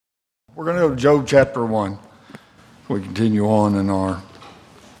We're going to go to Job chapter 1. We continue on in our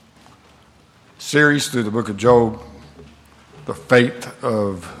series through the book of Job, the faith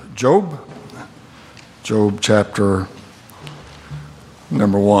of Job. Job chapter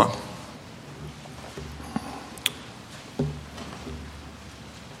number 1.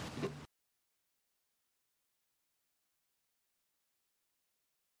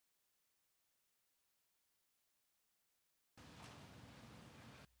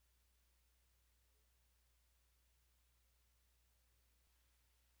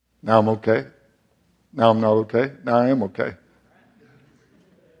 Now I'm okay. Now I'm not okay. Now I am okay.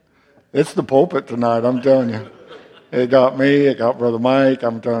 It's the pulpit tonight, I'm telling you. It got me, it got Brother Mike.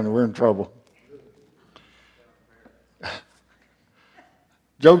 I'm telling you, we're in trouble.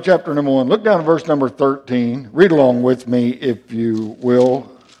 Job chapter number 1. Look down at verse number 13. Read along with me if you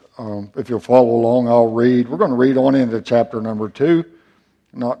will. If you'll follow along, I'll read. We're going to read on into chapter number 2.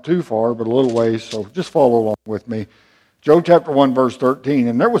 Not too far, but a little ways, so just follow along with me. Job chapter 1, verse 13,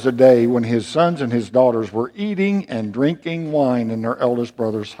 and there was a day when his sons and his daughters were eating and drinking wine in their eldest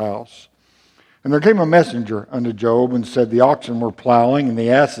brother's house. And there came a messenger unto Job and said, the oxen were plowing and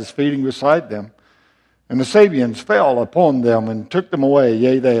the asses feeding beside them. And the Sabeans fell upon them and took them away.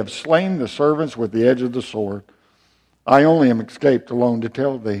 Yea, they have slain the servants with the edge of the sword. I only am escaped alone to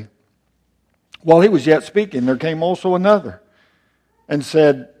tell thee. While he was yet speaking, there came also another and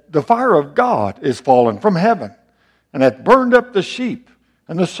said, the fire of God is fallen from heaven, and hath burned up the sheep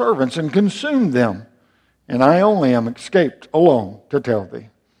and the servants, and consumed them. And I only am escaped alone to tell thee.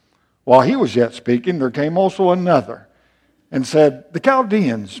 While he was yet speaking, there came also another, and said, the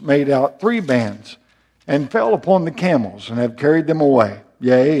Chaldeans made out 3 bands, and fell upon the camels, and have carried them away,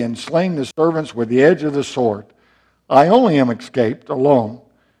 yea, and slain the servants with the edge of the sword. I only am escaped alone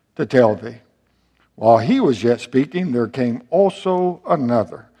to tell thee. While he was yet speaking, there came also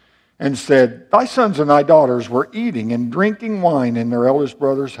another, and said, thy sons and thy daughters were eating and drinking wine in their eldest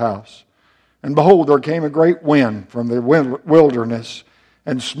brother's house. And behold, there came a great wind from the wilderness,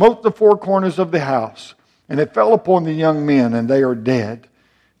 and smote the 4 corners of the house, and it fell upon the young men, and they are dead.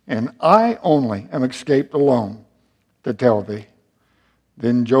 And I only am escaped alone to tell thee.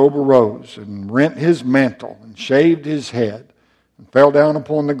 Then Job arose, and rent his mantle, and shaved his head, and fell down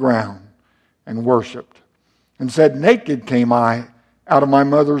upon the ground, and worshipped, and said, naked came I out of my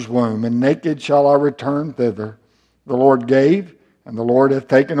mother's womb, and naked shall I return thither. The Lord gave, and the Lord hath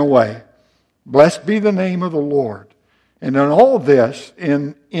taken away. Blessed be the name of the Lord. And in all this,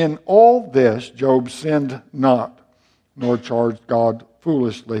 Job sinned not, nor charged God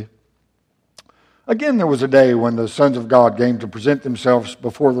foolishly. Again, there was a day when the sons of God came to present themselves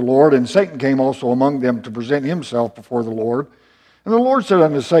before the Lord, and Satan came also among them to present himself before the Lord. And the Lord said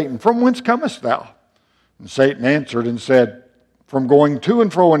unto Satan, from whence comest thou? And Satan answered and said, from going to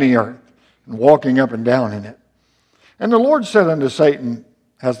and fro in the earth, and walking up and down in it. And the Lord said unto Satan,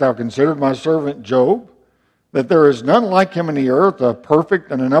 hast thou considered my servant Job, that there is none like him in the earth, a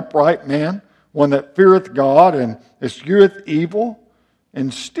perfect and an upright man, one that feareth God and escheweth evil?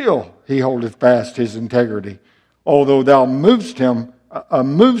 And still he holdeth fast his integrity, although thou movest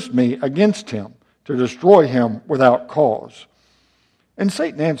me against him, to destroy him without cause. And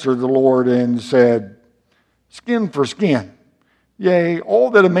Satan answered the Lord and said, skin for skin. Yea,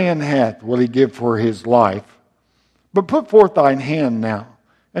 all that a man hath will he give for his life. But put forth thine hand now,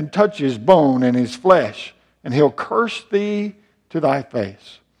 and touch his bone and his flesh, and he'll curse thee to thy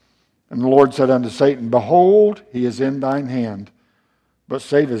face. And the Lord said unto Satan, behold, he is in thine hand, but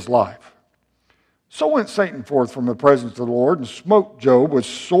save his life. So went Satan forth from the presence of the Lord, and smote Job with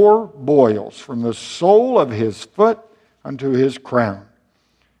sore boils, from the sole of his foot unto his crown.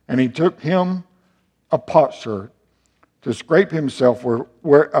 And he took him a potsherd, to scrape himself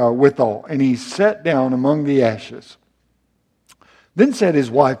withal, and he sat down among the ashes. Then said his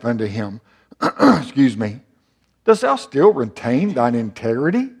wife unto him, dost thou still retain thine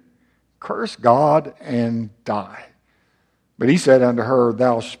integrity? Curse God and die. But he said unto her,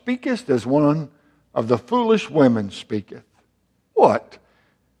 thou speakest as one of the foolish women speaketh. What?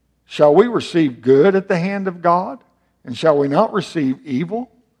 Shall we receive good at the hand of God? And shall we not receive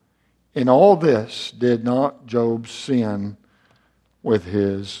evil? In all this did not Job sin with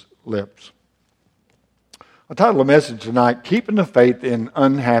his lips. I titled the message tonight, Keeping the Faith in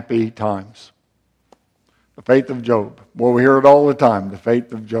Unhappy Times. The faith of Job. Well, we hear it all the time, the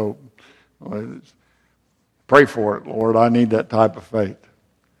faith of Job. Pray for it, Lord. I need that type of faith.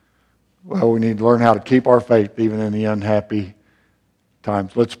 Well, we need to learn how to keep our faith even in the unhappy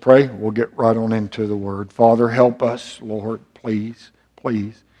times. Let's pray. We'll get right on into the Word. Father, help us, Lord, please,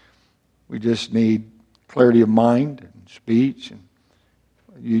 please. We just need clarity of mind and speech. And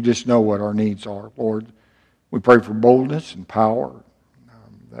You just know what our needs are, Lord. We pray for boldness and power,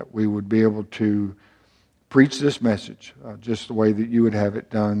 that we would be able to preach this message just the way that you would have it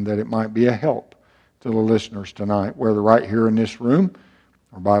done, that it might be a help to the listeners tonight, whether right here in this room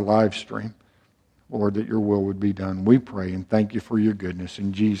or by live stream. Lord, that your will would be done. We pray and thank you for your goodness.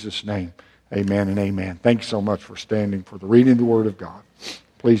 In Jesus' name, amen and amen. Thanks so much for standing for the reading of the Word of God.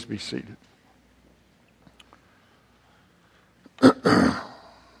 Please be seated.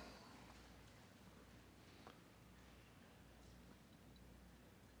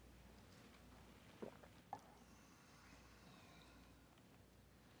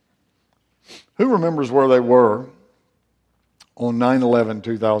 Who remembers where they were on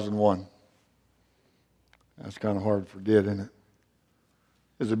 9/11/2001? That's kind of hard to forget, isn't it?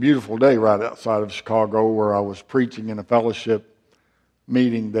 It was a beautiful day right outside of Chicago where I was preaching in a fellowship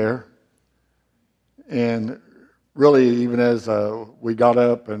meeting there. And really, even as we got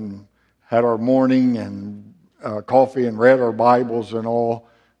up and had our morning and coffee and read our Bibles and all,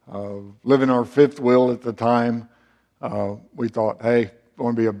 living our fifth wheel at the time, we thought, hey, it's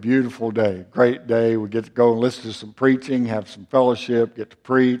going to be a beautiful day, great day. We get to go and listen to some preaching, have some fellowship, get to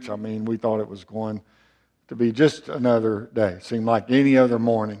preach. I mean, we thought it was going to be just another day. Seemed like any other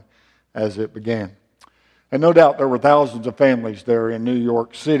morning as it began. And no doubt there were thousands of families there in New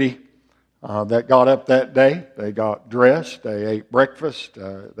York City that got up that day. They got dressed, they ate breakfast,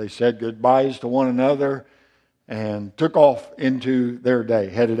 they said goodbyes to one another, and took off into their day,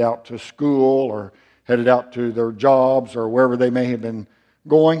 headed out to school or headed out to their jobs or wherever they may have been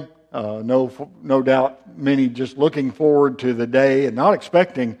going. No doubt many just looking forward to the day and not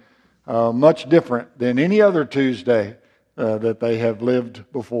expecting much different than any other Tuesday that they have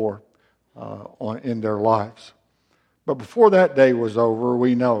lived before in their lives. But before that day was over,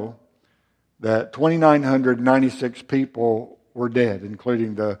 we know that 2,996 people were dead,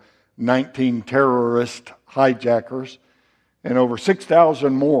 including the 19 terrorist hijackers, and over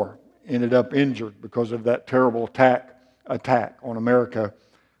 6,000 more ended up injured because of that terrible attack on America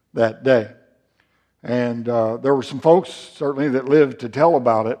that day. And there were some folks, certainly, that lived to tell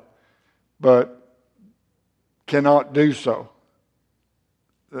about it, but cannot do so.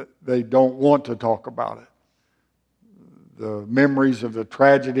 They don't want to talk about it. The memories of the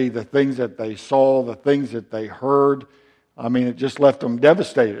tragedy, the things that they saw, the things that they heard, I mean, it just left them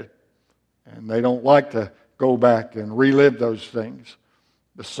devastated. And they don't like to go back and relive those things.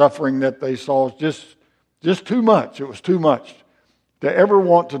 The suffering that they saw is just too much. It was too much to ever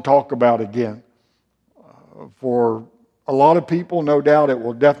want to talk about again. For a lot of people, no doubt, it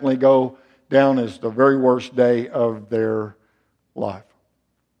will definitely go down as the very worst day of their life.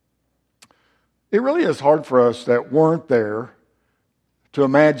 It really is hard for us that weren't there to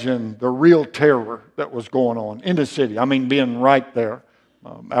imagine the real terror that was going on in the city. I mean, being right there,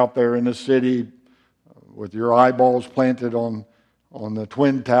 out there in the city, with your eyeballs planted on the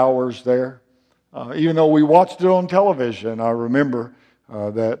Twin Towers there. Even though we watched it on television, I remember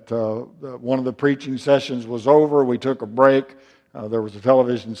that one of the preaching sessions was over. We took a break. There was a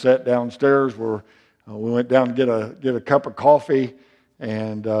television set downstairs where we went down to get a cup of coffee,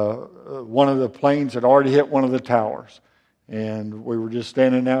 and one of the planes had already hit one of the towers. And we were just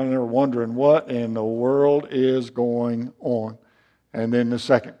standing down there wondering what in the world is going on. And then the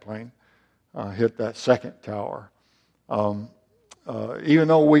second plane hit that second tower. Even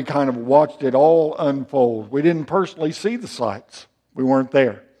though we kind of watched it all unfold, we didn't personally see the sights. We weren't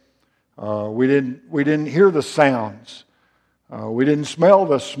there. We didn't hear the sounds. We didn't smell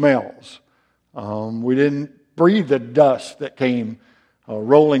the smells. We didn't breathe the dust that came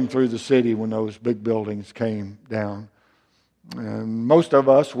rolling through the city when those big buildings came down. And most of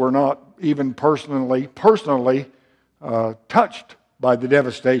us were not even personally touched by the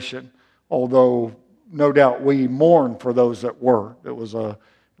devastation, although no doubt we mourn for those that were. It was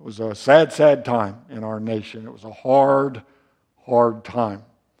a sad time in our nation. It was a hard time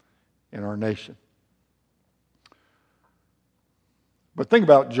in our nation. But think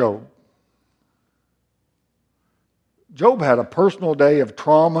about Job. Job had a personal day of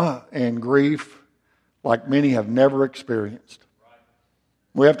trauma and grief like many have never experienced.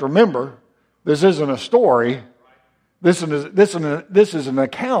 We have to remember, this isn't a story. This is an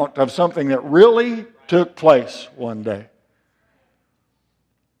account of something that really took place one day.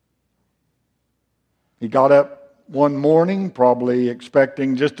 He got up one morning, probably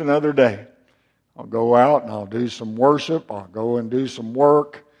expecting just another day. I'll go out and I'll do some worship. I'll go and do some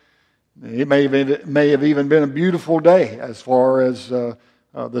work. It may have even been a beautiful day as far as the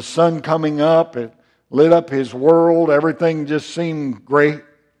sun coming up. It lit up his world. Everything just seemed great.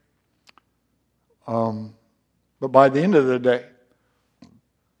 But by the end of the day,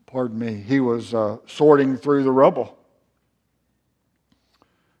 he was sorting through the rubble.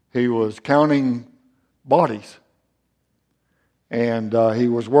 He was counting bodies. And he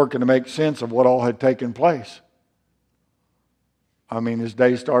was working to make sense of what all had taken place. I mean, his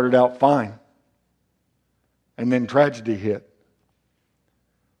day started out fine. And then tragedy hit.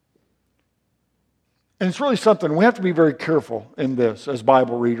 And it's really something we have to be very careful in this as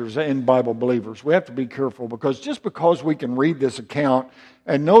Bible readers and Bible believers. We have to be careful because just because we can read this account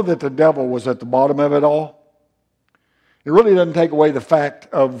and know that the devil was at the bottom of it all, it really doesn't take away the fact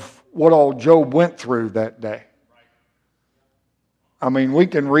of what all Job went through that day. I mean, we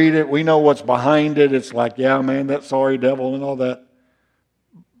can read it. We know what's behind it. It's like, yeah, man, that sorry devil and all that.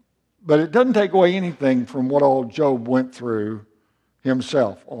 But it doesn't take away anything from what all Job went through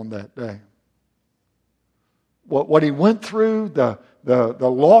himself on that day. What he went through, the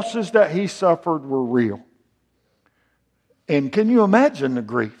losses that he suffered were real. And can you imagine the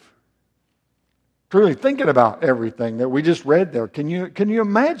grief? Truly thinking about everything that we just read there. Can you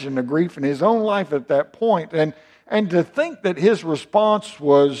imagine the grief in his own life at that point? And to think that his response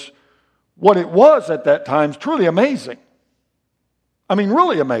was what it was at that time is truly amazing. I mean,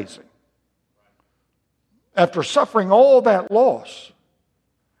 really amazing. After suffering all that loss,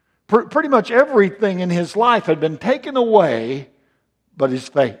 pretty much everything in his life had been taken away but his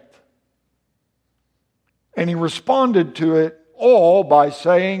faith. And he responded to it all by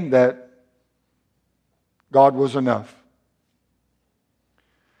saying that God was enough.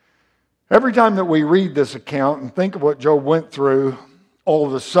 Every time that we read this account and think of what Job went through, all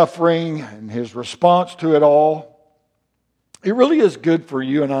of the suffering and his response to it all, it really is good for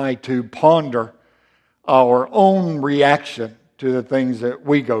you and I to ponder our own reaction to the things that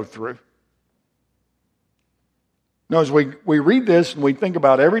we go through. Now, as we read this and we think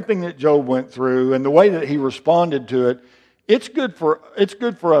about everything that Job went through and the way that he responded to it, it's good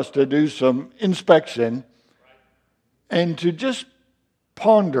for us to do some inspection and to just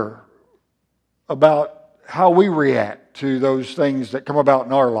ponder about how we react to those things that come about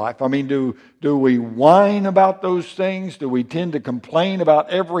in our life. I mean, do we whine about those things? Do we tend to complain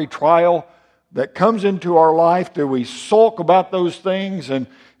about every trial that comes into our life? Do we sulk about those things and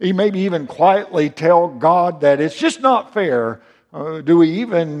maybe even quietly tell God that it's just not fair? Do we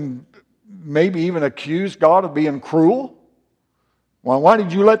maybe even accuse God of being cruel? Well, why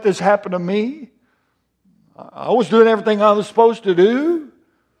did you let this happen to me? I was doing everything I was supposed to do.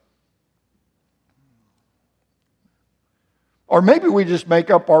 Or maybe we just make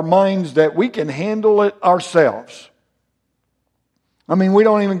up our minds that we can handle it ourselves. I mean, we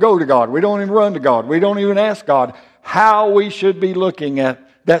don't even go to God. We don't even run to God. We don't even ask God how we should be looking at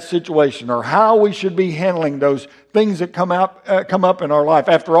that situation or how we should be handling those things that come up in our life.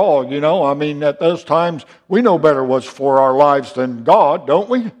 After all, I mean, at those times, we know better what's for our lives than God, don't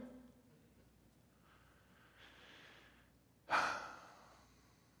we?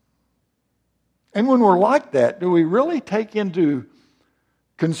 And when we're like that, do we really take into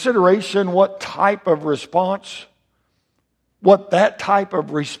consideration what that type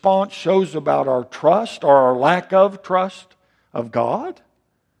of response shows about our trust or our lack of trust of God?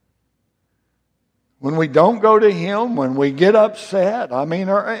 When we don't go to Him, when we get upset, I mean,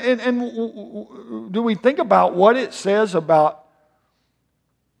 do we think about what it says about?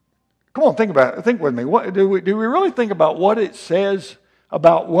 Come on, think about it. Think with me. Do we really think about what it says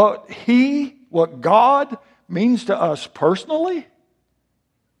about what God means to us personally?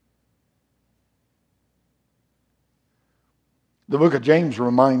 The book of James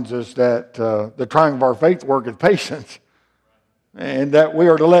reminds us that the trying of our faith worketh patience, and that we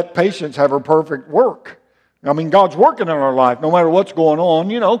are to let patience have her perfect work. I mean, God's working in our life, no matter what's going on.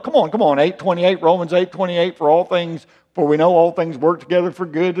 Come on, 8:28, Romans 8:28, for we know all things work together for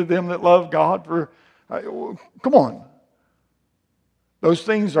good to them that love God. Come on. Those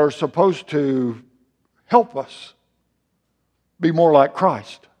things are supposed to help us be more like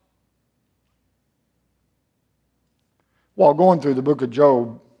Christ. While going through the book of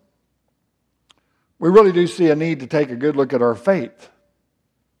Job, we really do see a need to take a good look at our faith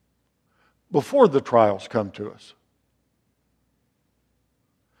before the trials come to us.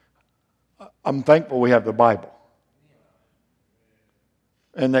 I'm thankful we have the Bible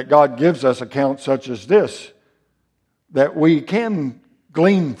and that God gives us accounts such as this that we can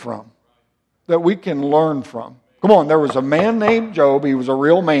glean from, that we can learn from. Come on, there was a man named Job. He was a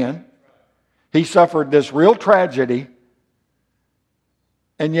real man. He suffered this real tragedy,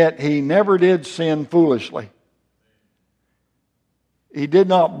 and yet he never did sin foolishly. He did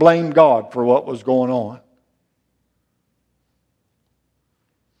not blame God for what was going on.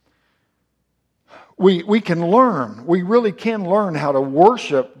 we can learn. We really can learn how to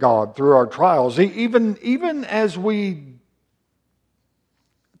worship God through our trials. Even as we,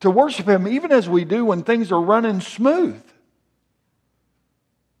 to worship Him, even as we do when things are running smooth.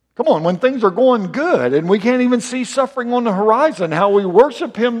 Come on, when things are going good and we can't even see suffering on the horizon, how we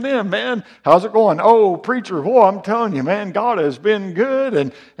worship Him then, man. How's it going? Oh, preacher, I'm telling you, man, God has been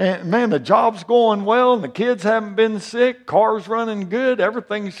good. And man, the job's going well and the kids haven't been sick. Car's running good.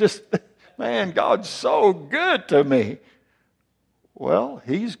 Everything's just, man, God's so good to me. Well,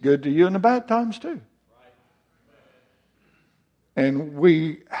 He's good to you in the bad times too. And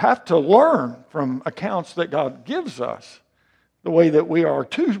we have to learn from accounts that God gives us the way that we are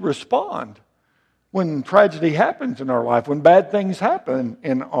to respond when tragedy happens in our life, when bad things happen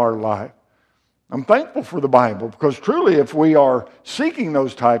in our life. I'm thankful for the Bible because truly if we are seeking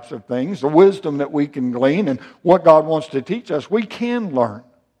those types of things, the wisdom that we can glean and what God wants to teach us, we can learn.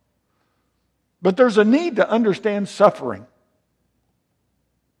 But there's a need to understand suffering.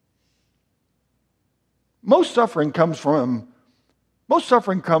 Most suffering comes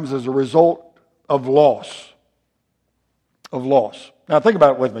as a result of loss. Now think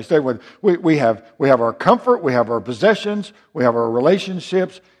about it with me. Stay with me. We have our comfort, we have our possessions, we have our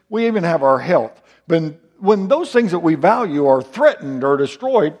relationships, we even have our health. But when those things that we value are threatened or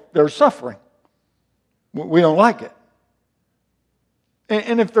destroyed, there's suffering. We don't like it.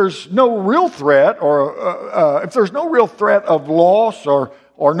 And if there's no real threat, or if there's no real threat of loss or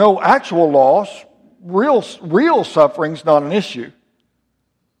no actual loss, real suffering's not an issue.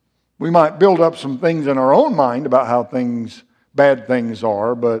 We might build up some things in our own mind about how bad things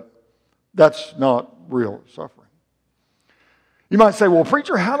are, but that's not real suffering. You might say, well,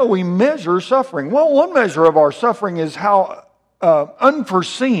 preacher, how do we measure suffering? Well, one measure of our suffering is how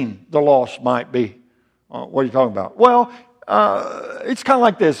unforeseen the loss might be. What are you talking about? Well, it's kind of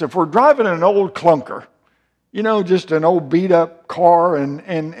like this. If we're driving an old clunker, just an old beat-up car,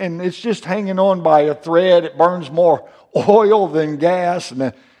 and it's just hanging on by a thread, it burns more oil than gas,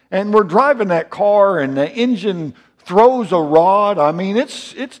 and we're driving that car and the engine throws a rod. I mean,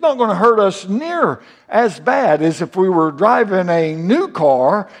 it's not going to hurt us near as bad as if we were driving a new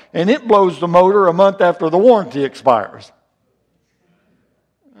car and it blows the motor a month after the warranty expires.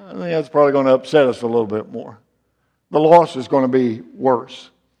 I think that's probably going to upset us a little bit more. The loss is going to be worse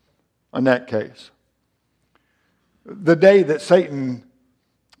in that case. The day that Satan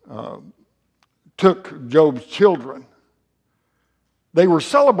took Job's children, they were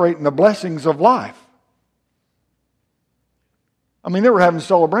celebrating the blessings of life. I mean, they were having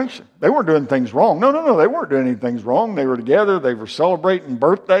celebration. They weren't doing things wrong. No, they weren't doing anything wrong. They were together. They were celebrating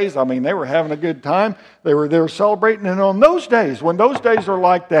birthdays. I mean, they were having a good time. They were celebrating. And on those days, when those days are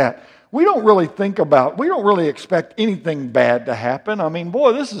like that, we don't really expect anything bad to happen. I mean,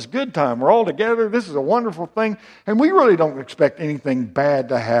 boy, this is good time. We're all together. This is a wonderful thing. And we really don't expect anything bad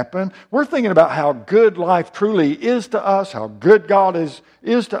to happen. We're thinking about how good life truly is to us, how good God is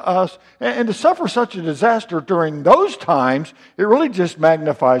to us. And to suffer such a disaster during those times, it really just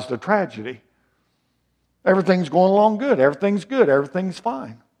magnifies the tragedy. Everything's going along good. Everything's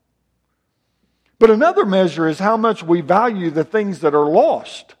fine. But another measure is how much we value the things that are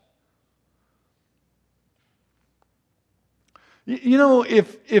lost.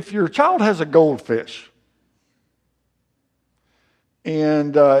 If your child has a goldfish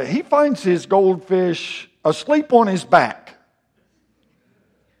and he finds his goldfish asleep on his back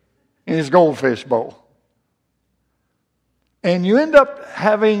in his goldfish bowl, and you end up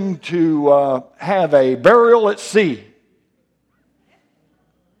having to have a burial at sea.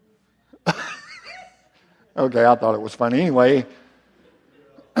 Okay, I thought it was funny. Anyway,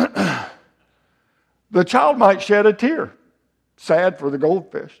 the child might shed a tear. Sad for the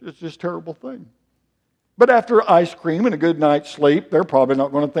goldfish. It's just a terrible thing. But after ice cream and a good night's sleep, they're probably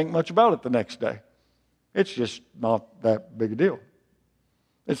not going to think much about it the next day. It's just not that big a deal.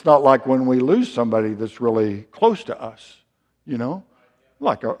 It's not like when we lose somebody that's really close to us,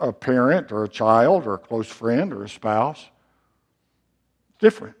 like a parent or a child or a close friend or a spouse.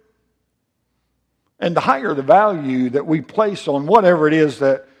 Different. And the higher the value that we place on whatever it is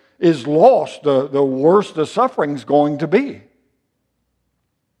that is lost, the worse the suffering's going to be.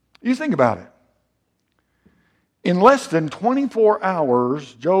 You think about it. In less than 24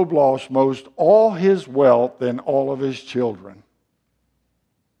 hours, Job lost most all his wealth and all of his children.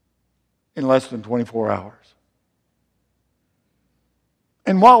 In less than 24 hours.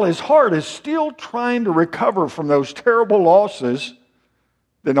 And while his heart is still trying to recover from those terrible losses,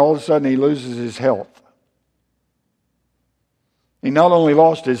 then all of a sudden he loses his health. He not only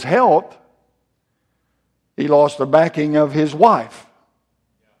lost his health, he lost the backing of his wife.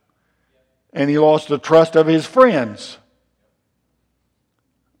 And he lost the trust of his friends.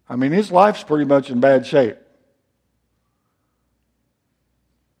 I mean, his life's pretty much in bad shape.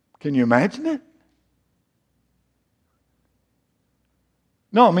 Can you imagine it?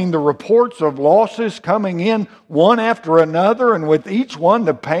 No, I mean, the reports of losses coming in one after another, and with each one,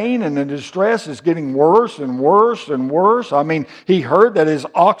 the pain and the distress is getting worse and worse and worse. I mean, he heard that his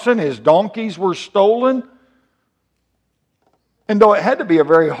oxen, his donkeys were stolen. And though it had to be a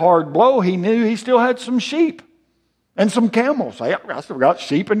very hard blow, he knew he still had some sheep and some camels. I still got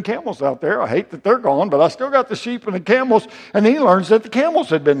sheep and camels out there. I hate that they're gone, but I still got the sheep and the camels. And then he learns that the camels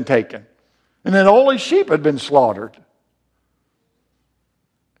had been taken and that all his sheep had been slaughtered.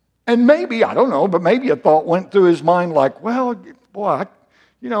 And maybe, I don't know, but maybe a thought went through his mind like, well, boy,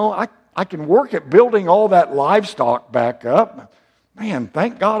 I can work at building all that livestock back up. Man,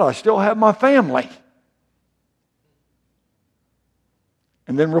 thank God I still have my family.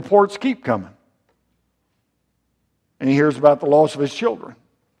 And then reports keep coming. And he hears about the loss of his children.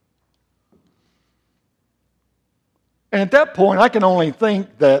 And at that point, I can only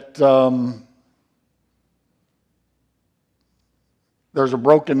think that there's a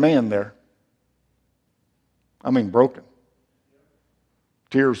broken man there. I mean, broken.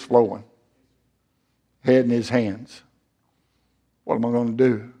 Tears flowing. Head in his hands. What am I going to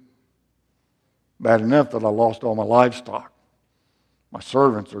do? Bad enough that I lost all my livestock. My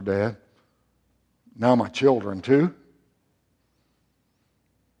servants are dead. Now my children too.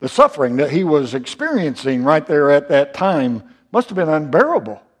 The suffering that he was experiencing right there at that time must have been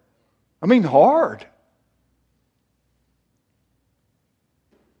unbearable. I mean, hard.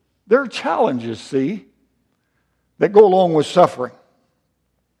 There are challenges, see, that go along with suffering.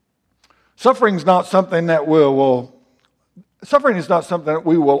 Suffering is not something that we will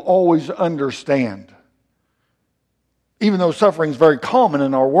always understand. Even though suffering is very common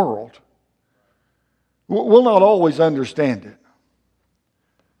in our world, we'll not always understand it.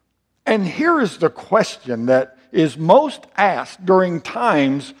 And here is the question that is most asked during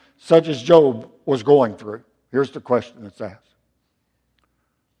times such as Job was going through. Here's the question that's asked.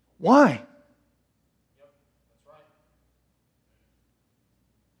 Why?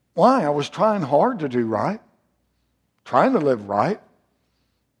 Why? I was trying hard to do right, trying to live right,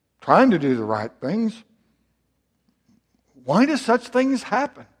 trying to do the right things. Why do such things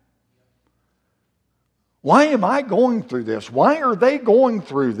happen? Why am I going through this? Why are they going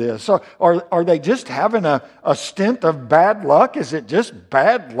through this? Are they just having a stint of bad luck? Is it just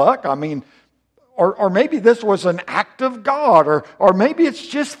bad luck? I mean, or maybe this was an act of God, or maybe it's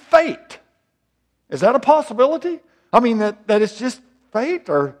just fate. Is that a possibility? I mean, that it's just fate,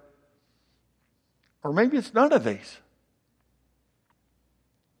 or maybe it's none of these.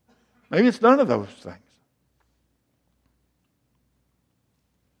 Maybe it's none of those things.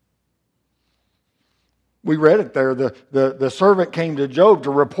 We read it there. The servant came to Job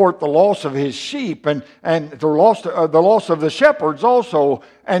to report the loss of his sheep and the loss of the shepherds also.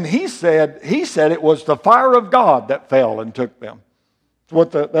 And he said it was the fire of God that fell and took them.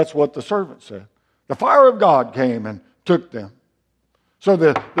 That's what the servant said. The fire of God came and took them. So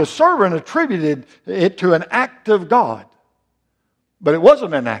the servant attributed it to an act of God. But it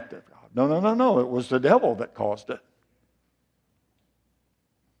wasn't an act of God. No. It was the devil that caused it.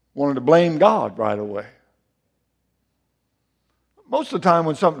 Wanted to blame God right away. Most of the time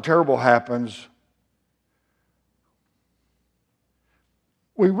when something terrible happens,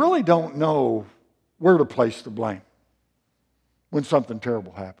 we really don't know where to place the blame when something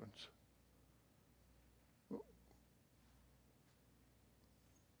terrible happens.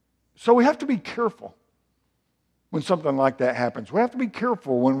 So we have to be careful when something like that happens. We have to be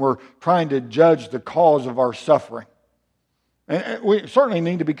careful when we're trying to judge the cause of our suffering. And we certainly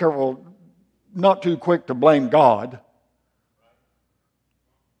need to be careful, not too quick to blame God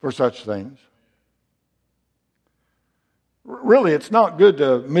for such things. Really, it's not good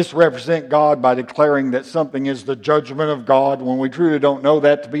to misrepresent God by declaring that something is the judgment of God when we truly don't know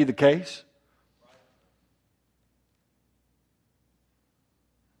that to be the case.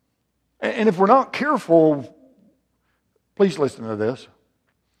 And if we're not careful, please listen to this.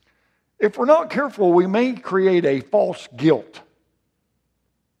 If we're not careful, we may create a false guilt.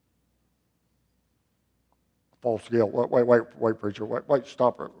 False guilt. Wait, preacher. Wait,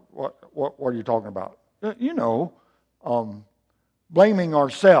 stop it. What are you talking about? You know, blaming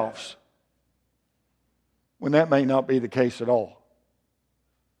ourselves when that may not be the case at all.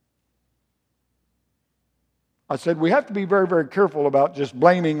 I said we have to be very, very careful about just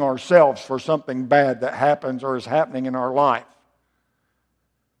blaming ourselves for something bad that happens or is happening in our life.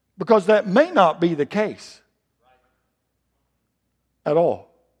 Because that may not be the case at all.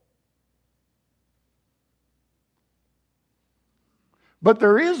 But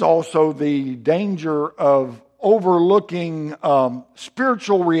there is also the danger of overlooking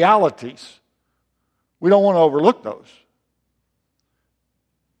spiritual realities. We don't want to overlook those.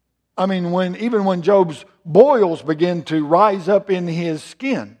 I mean, even when Job's boils begin to rise up in his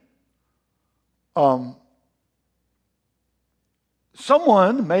skin,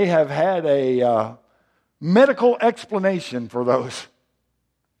 someone may have had a medical explanation for those.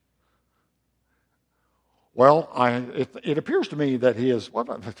 Well, it appears to me that he is.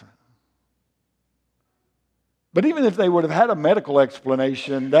 But even if they would have had a medical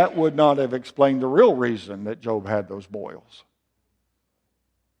explanation, that would not have explained the real reason that Job had those boils.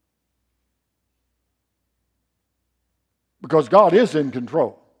 Because God is in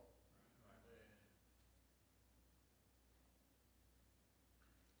control.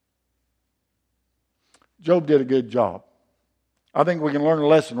 Job did a good job. I think we can learn a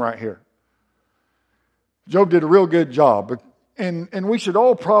lesson right here. Job did a real good job. And we should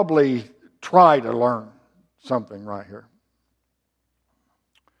all probably try to learn something right here.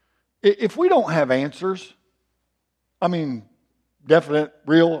 If we don't have answers, I mean, definite,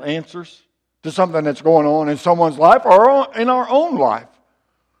 real answers to something that's going on in someone's life or in our own life,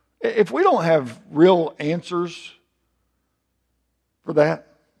 if we don't have real answers for that,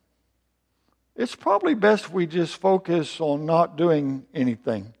 it's probably best we just focus on not doing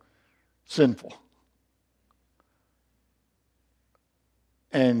anything sinful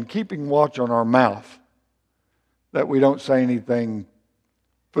and keeping watch on our mouth that we don't say anything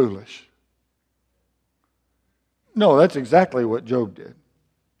foolish. No, that's exactly what Job did.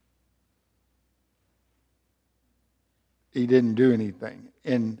 He didn't do anything.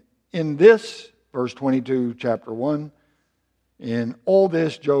 In this, verse 22, chapter 1, in all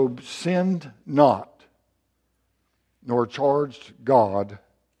this Job sinned not, nor charged God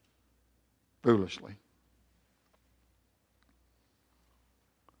foolishly.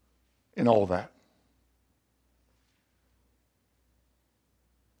 In all that.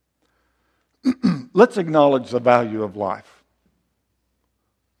 Let's acknowledge the value of life.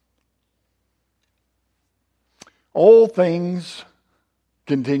 All things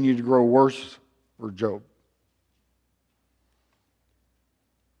continue to grow worse for Job.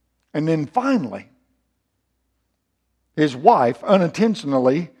 And then finally, his wife,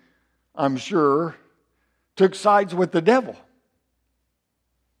 unintentionally, I'm sure, took sides with the devil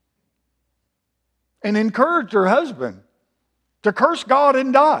and encouraged her husband to curse God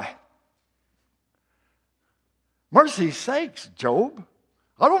and die. Mercy sakes, Job.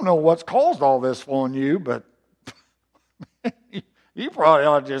 I don't know what's caused all this on you, but you probably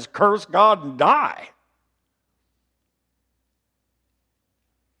ought to just curse God and die.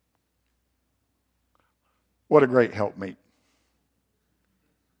 What a great helpmeet.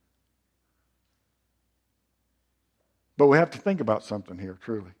 But we have to think about something here,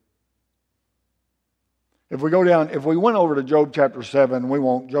 truly. If we went over to Job chapter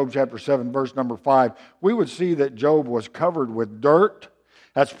 7, Job chapter 7, verse number 5, we would see that Job was covered with dirt.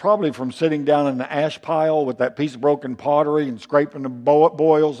 That's probably from sitting down in the ash pile with that piece of broken pottery and scraping the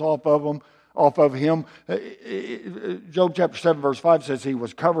boils off of him. Job chapter 7, verse 5 says he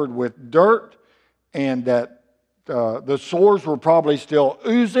was covered with dirt and that the sores were probably still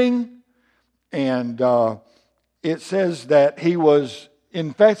oozing. And it says that he was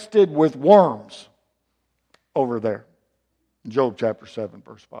infested with worms. Over there, Job chapter 7,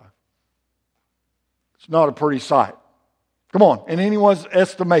 verse 5. It's not a pretty sight. Come on, in anyone's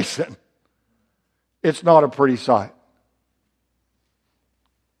estimation, it's not a pretty sight.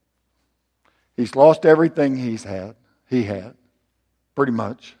 He's lost everything he had, pretty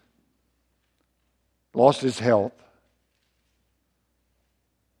much. Lost his health.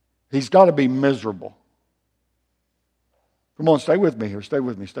 He's got to be miserable. Come on, stay with me here. Stay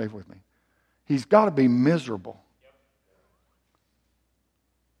with me. He's got to be miserable.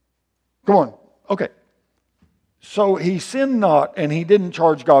 Come on. Okay. So he sinned not and he didn't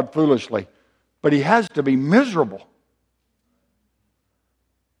charge God foolishly. But he has to be miserable.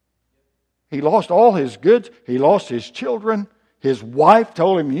 He lost all his goods. He lost his children. His wife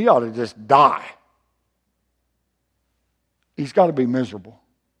told him he ought to just die. He's got to be miserable.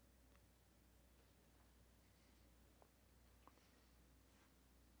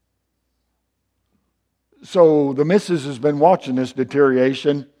 So the missus has been watching this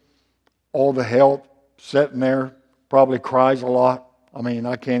deterioration, all the health, sitting there, probably cries a lot. I mean,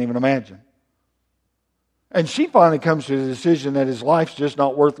 I can't even imagine. And she finally comes to the decision that his life's just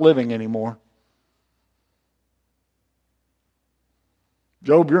not worth living anymore.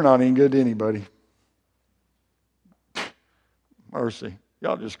 Job, you're not any good to anybody. Mercy.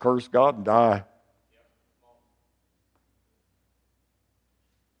 Y'all just curse God and die.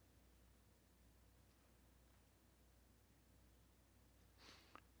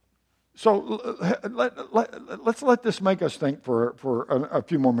 So let's let this make us think for a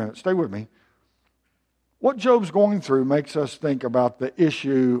few more minutes. Stay with me. What Job's going through makes us think about the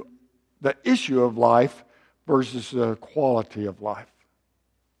issue of life versus the quality of life.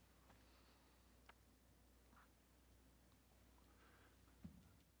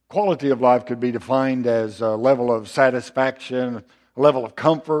 Quality of life could be defined as a level of satisfaction, a level of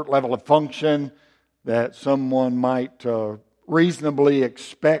comfort, level of function that someone might reasonably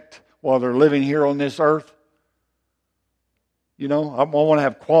expect while they're living here on this earth. You know, I want to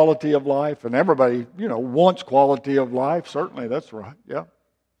have quality of life, and everybody, wants quality of life. Certainly, that's right, yeah.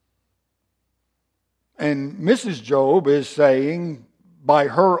 And Mrs. Job is saying, by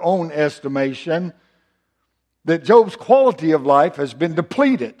her own estimation, that Job's quality of life has been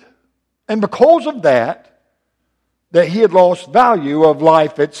depleted. And because of that he had lost value of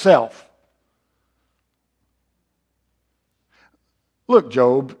life itself. Look,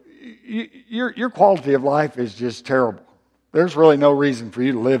 Job, your quality of life is just terrible. There's really no reason for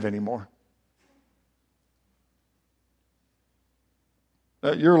you to live anymore.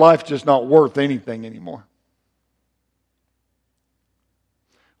 Your life's just not worth anything anymore.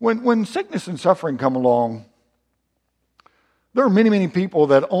 When sickness and suffering come along, there are many, many people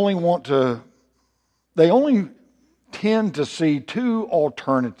that only tend to see two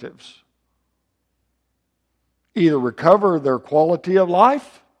alternatives. Either recover their quality of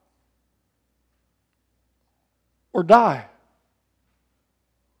life or die.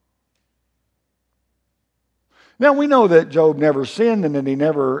 Now we know that Job never sinned and that he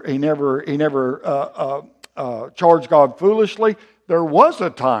never charged God foolishly. There was a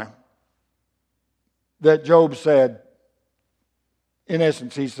time that Job said, in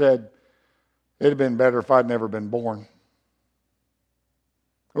essence, he said, it'd have been better if I'd never been born.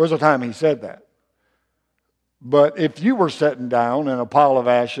 There was a time he said that. But if you were sitting down in a pile of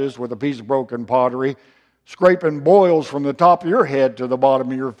ashes with a piece of broken pottery, scraping boils from the top of your head to the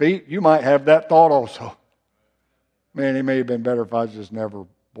bottom of your feet, you might have that thought also. Man, it may have been better if I was just never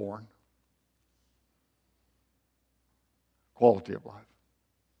born. Quality of life.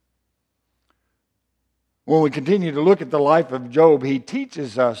 When we continue to look at the life of Job, he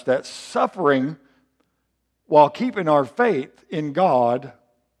teaches us that suffering while keeping our faith in God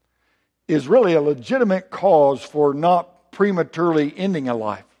is really a legitimate cause for not prematurely ending a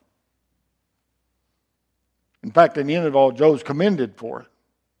life. In fact, in the end of all, Job's commended for it.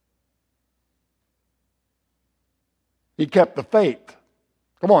 He kept the faith.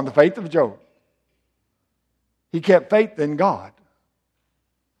 Come on, the faith of Job. He kept faith in God.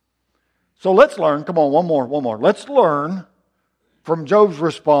 So let's learn, come on, one more. Let's learn from Job's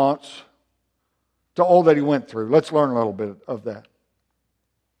response to all that he went through. Let's learn a little bit of that.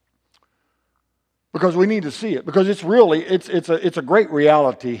 Because we need to see it. Because it's a great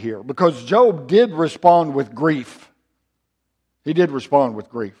reality here. Because Job did respond with grief. He did respond with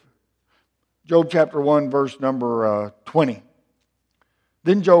grief. Job chapter 1, verse number 20.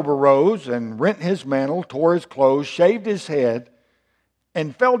 Then Job arose and rent his mantle, tore his clothes, shaved his head,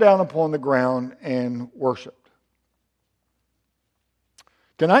 and fell down upon the ground and worshipped.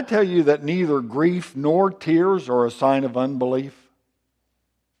 Can I tell you that neither grief nor tears are a sign of unbelief?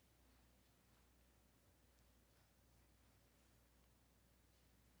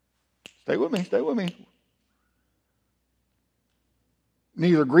 Stay with me.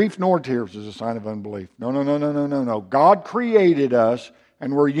 Neither grief nor tears is a sign of unbelief. No. God created us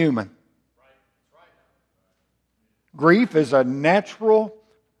and we're human. Grief is a natural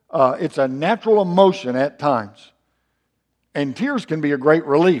emotion at times. And tears can be a great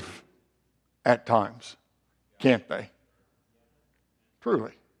relief at times, can't they?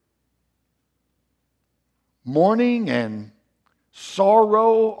 Truly. Mourning and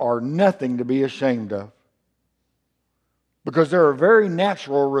sorrow are nothing to be ashamed of. Because they're a very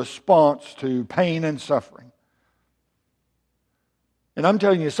natural response to pain and suffering. And I'm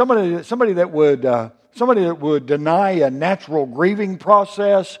telling you, somebody that would deny a natural grieving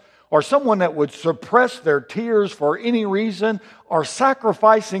process, or someone that would suppress their tears for any reason, are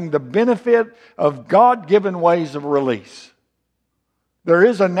sacrificing the benefit of God-given ways of release. There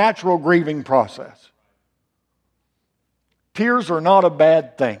is a natural grieving process. Tears are not a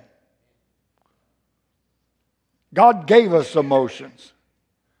bad thing. God gave us emotions.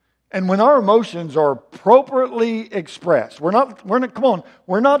 And when our emotions are appropriately expressed, we're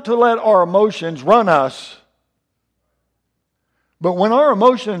not to let our emotions run us. But when our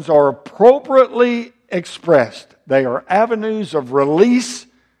emotions are appropriately expressed, they are avenues of release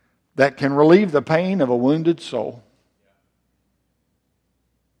that can relieve the pain of a wounded soul.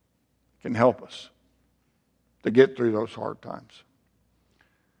 Can help us to get through those hard times.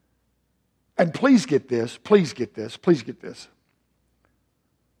 And please get this, please get this, please get this.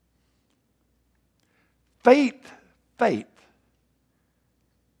 Faith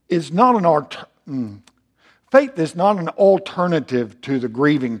is not faith is not an alternative to the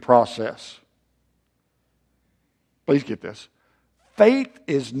grieving process. Please get this. Faith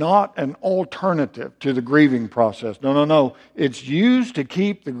is not an alternative to the grieving process. No. It's used to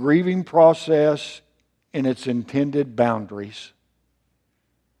keep the grieving process in its intended boundaries.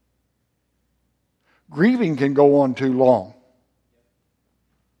 Grieving can go on too long.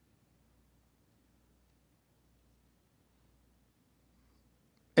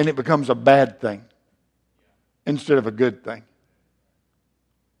 And it becomes a bad thing instead of a good thing.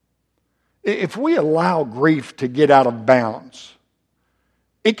 If we allow grief to get out of bounds,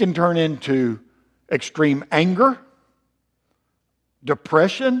 it can turn into extreme anger,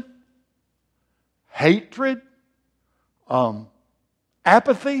 depression, hatred,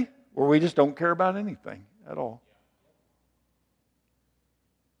 apathy, where we just don't care about anything at all.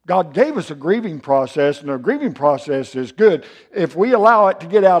 God gave us a grieving process, and a grieving process is good. If we allow it to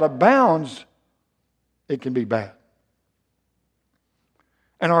get out of bounds, it can be bad.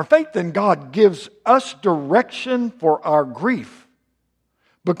 And our faith in God gives us direction for our grief.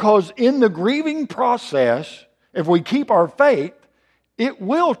 Because in the grieving process, if we keep our faith, it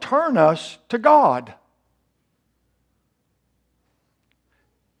will turn us to God.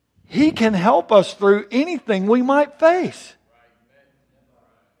 He can help us through anything we might face.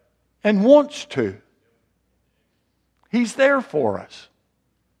 And wants to. He's there for us.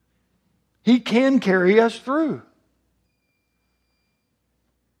 He can carry us through.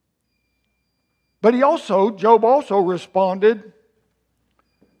 But Job also responded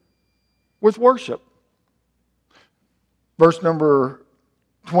with worship. Verse number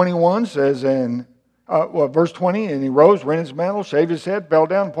 21 says, verse 20, and he rose, rent his mantle, shaved his head, fell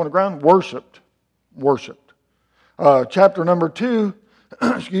down upon the ground, worshipped. Chapter number 2,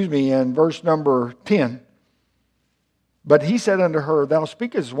 and verse number 10. But he said unto her, Thou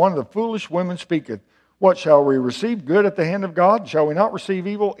speakest as one of the foolish women speaketh. What, shall we receive good at the hand of God? Shall we not receive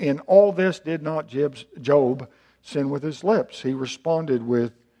evil? In all this did not Job sin with his lips. He responded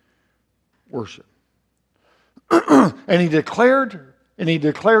with worship. And he declared,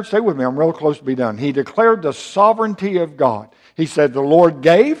 stay with me, I'm real close to be done. He declared the sovereignty of God. He said, The Lord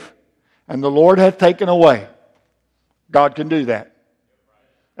gave, and the Lord hath taken away. God can do that.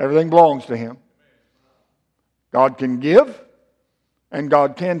 Everything belongs to Him. God can give, and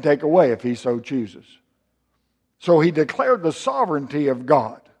God can take away if He so chooses. So he declared the sovereignty of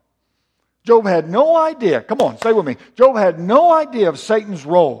God. Job had no idea. Come on, say with me. Job had no idea of Satan's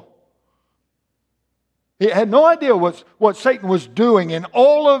role. He had no idea what Satan was doing in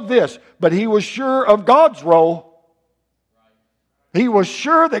all of this, but he was sure of God's role. He was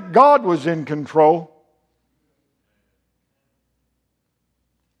sure that God was in control.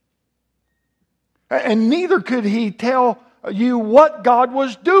 And neither could he tell you what God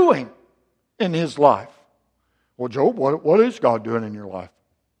was doing in his life. Well, Job, what is God doing in your life?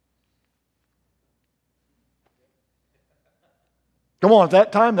 Come on, at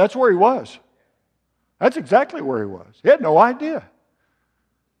that time, that's where he was. That's exactly where he was. He had no idea.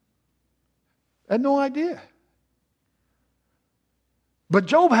 Had no idea. But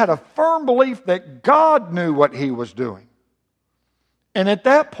Job had a firm belief that God knew what he was doing. And at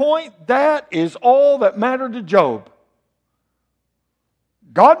that point, that is all that mattered to Job.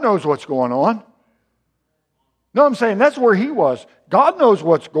 God knows what's going on. No, I'm saying that's where he was. God knows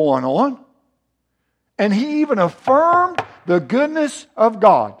what's going on. And he even affirmed the goodness of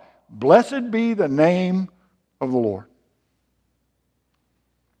God. Blessed be the name of the Lord.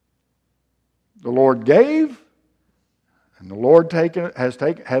 The Lord gave, and the Lord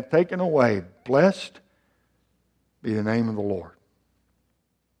hath taken away. Blessed be the name of the Lord.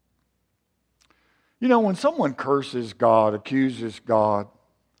 You know, when someone curses God, accuses God,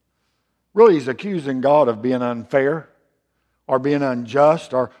 really he's accusing God of being unfair, or being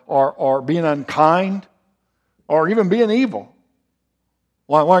unjust, or being unkind, or even being evil.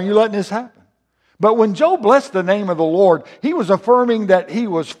 Why aren't you letting this happen? But when Job blessed the name of the Lord, he was affirming that he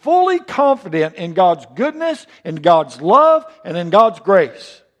was fully confident in God's goodness, in God's love, and in God's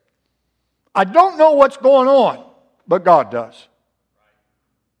grace. I don't know what's going on, but God does.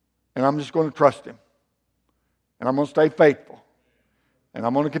 And I'm just going to trust Him. And I'm going to stay faithful. And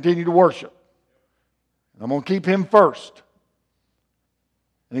I'm going to continue to worship. And I'm going to keep Him first.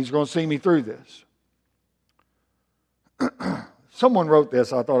 And He's going to see me through this. Someone wrote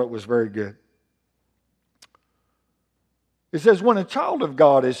this. I thought it was very good. It says, when a child of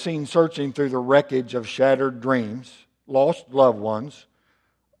God is seen searching through the wreckage of shattered dreams, lost loved ones,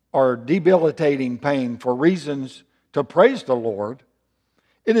 or debilitating pain for reasons to praise the Lord,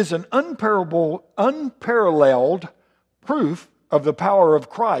 it is an unparalleled proof of the power of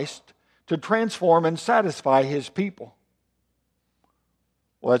Christ to transform and satisfy His people.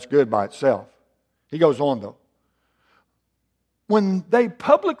 Well, that's good by itself. He goes on, though. When they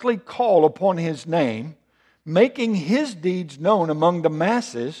publicly call upon His name, making His deeds known among the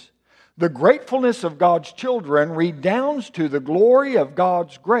masses, the gratefulness of God's children redounds to the glory of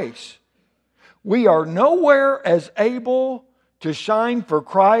God's grace. We are nowhere as able to shine for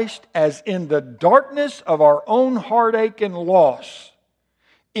Christ as in the darkness of our own heartache and loss.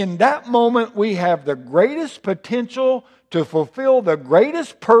 In that moment, we have the greatest potential to fulfill the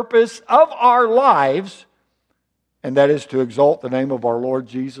greatest purpose of our lives, and that is to exalt the name of our Lord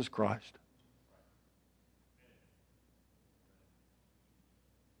Jesus Christ.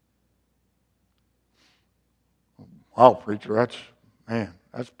 Wow, preacher, that's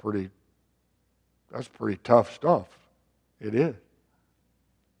pretty tough stuff. It is.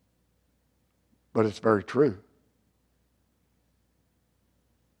 But it's very true.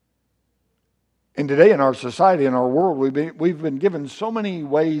 And today in our society, in our world, we've been given so many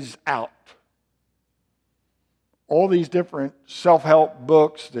ways out. All these different self-help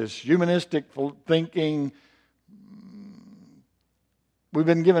books, this humanistic thinking. We've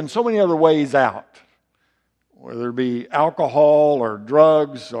been given so many other ways out. Whether it be alcohol or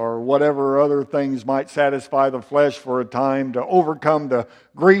drugs or whatever other things might satisfy the flesh for a time to overcome the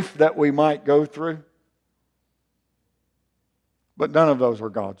grief that we might go through. But none of those are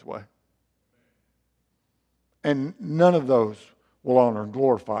God's way. And none of those will honor and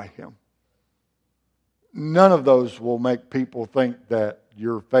glorify Him. None of those will make people think that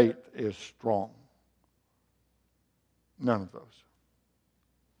your faith is strong. None of those.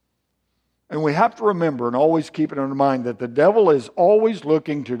 And we have to remember and always keep it in mind that the devil is always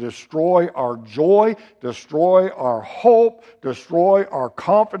looking to destroy our joy, destroy our hope, destroy our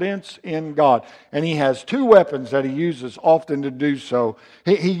confidence in God. And he has two weapons that he uses often to do so.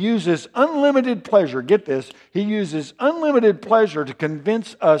 He uses unlimited pleasure. Get this. He uses unlimited pleasure to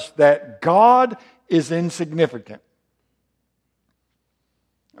convince us that God is insignificant.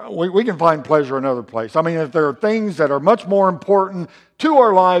 We can find pleasure in another place. I mean, if there are things that are much more important to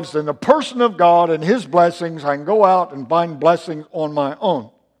our lives than the person of God and His blessings, I can go out and find blessings on my own.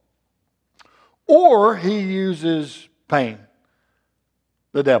 Or he uses pain,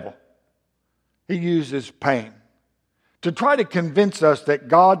 the devil. He uses pain to try to convince us that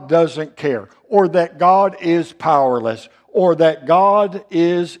God doesn't care, or that God is powerless, or that God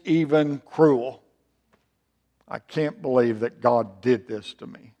is even cruel. I can't believe that God did this to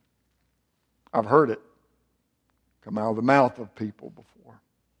me. I've heard it come out of the mouth of people before.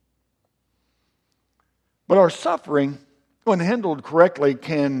 But our suffering, when handled correctly,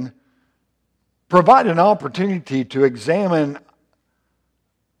 can provide an opportunity to examine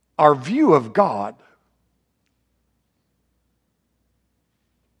our view of God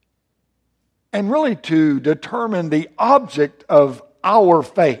and really to determine the object of our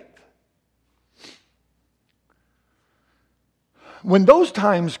faith. When those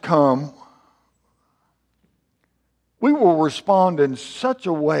times come, we will respond in such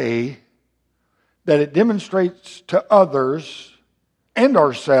a way that it demonstrates to others and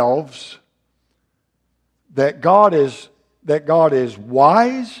ourselves that God is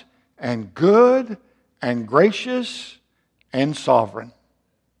wise and good and gracious and sovereign.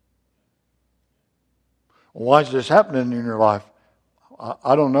 Why is this happening in your life?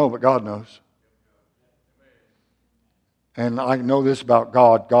 I don't know, but God knows. And I know this about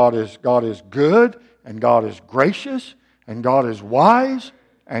God. God is good, and God is gracious, and God is wise,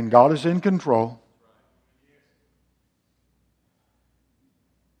 and God is in control.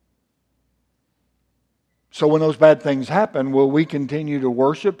 So when those bad things happen, will we continue to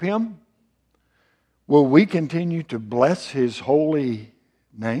worship Him? Will we continue to bless His holy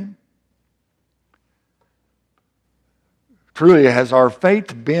name? Truly, has our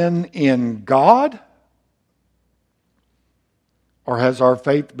faith been in God? Or has our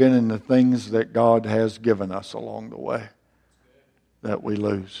faith been in the things that God has given us along the way that we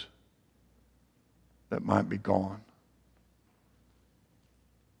lose, that might be gone?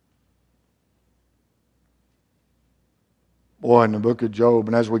 Boy, in the book of Job,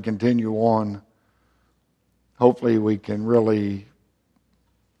 and as we continue on, hopefully we can really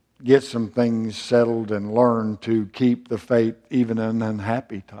get some things settled and learn to keep the faith even in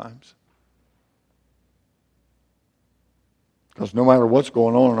unhappy times. Because no matter what's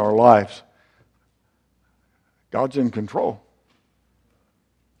going on in our lives, God's in control.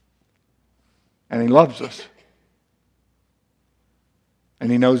 And He loves us.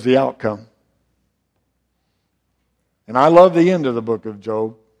 And He knows the outcome. And I love the end of the book of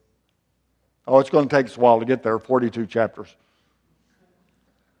Job. Oh, it's going to take us a while to get there, 42 chapters.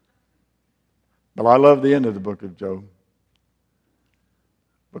 But I love the end of the book of Job.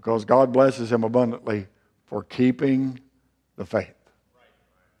 Because God blesses him abundantly for keeping the faith.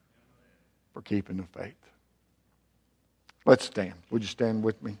 For keeping the faith. Let's stand. Would you stand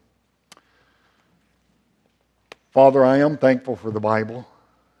with me? Father, I am thankful for the Bible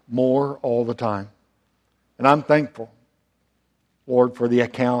more all the time. And I'm thankful, Lord, for the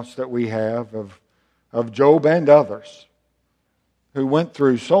accounts that we have of Job and others who went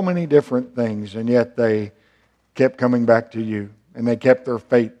through so many different things, and yet they kept coming back to you, and they kept their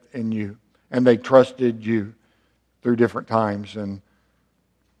faith in you, and they trusted you through different times and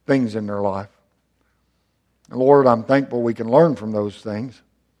things in their life. And Lord, I'm thankful we can learn from those things.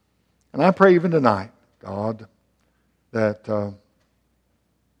 And I pray even tonight, God, that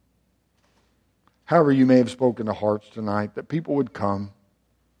however you may have spoken to hearts tonight, that people would come,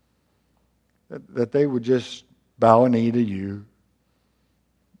 that they would just bow a knee to you.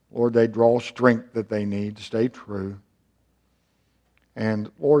 Lord, they draw strength that they need to stay true. And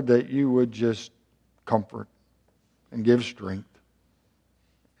Lord, that you would just comfort and give strength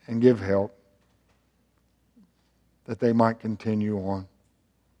and give help, that they might continue on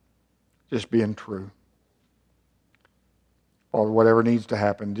just being true. Father, whatever needs to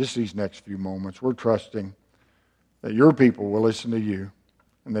happen, just these next few moments, we're trusting that your people will listen to you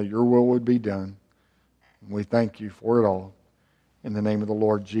and that your will would be done. And we thank you for it all. In the name of the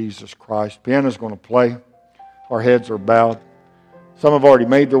Lord Jesus Christ. Piano's going to play. Our heads are bowed. Some have already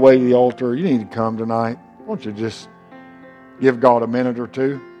made their way to the altar. You need to come tonight. Won't you just give God a minute or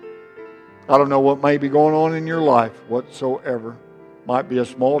two? I don't know what may be going on in your life whatsoever. Might be a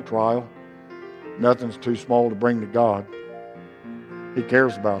small trial. Nothing's too small to bring to God. He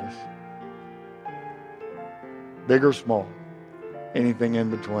cares about us. Big or small. Anything in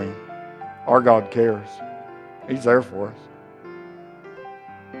between. Our God cares. He's there for us.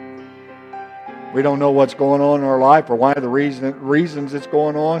 We don't know what's going on in our life or why the reasons it's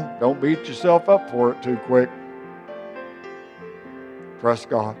going on. Don't beat yourself up for it too quick. Trust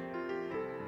God.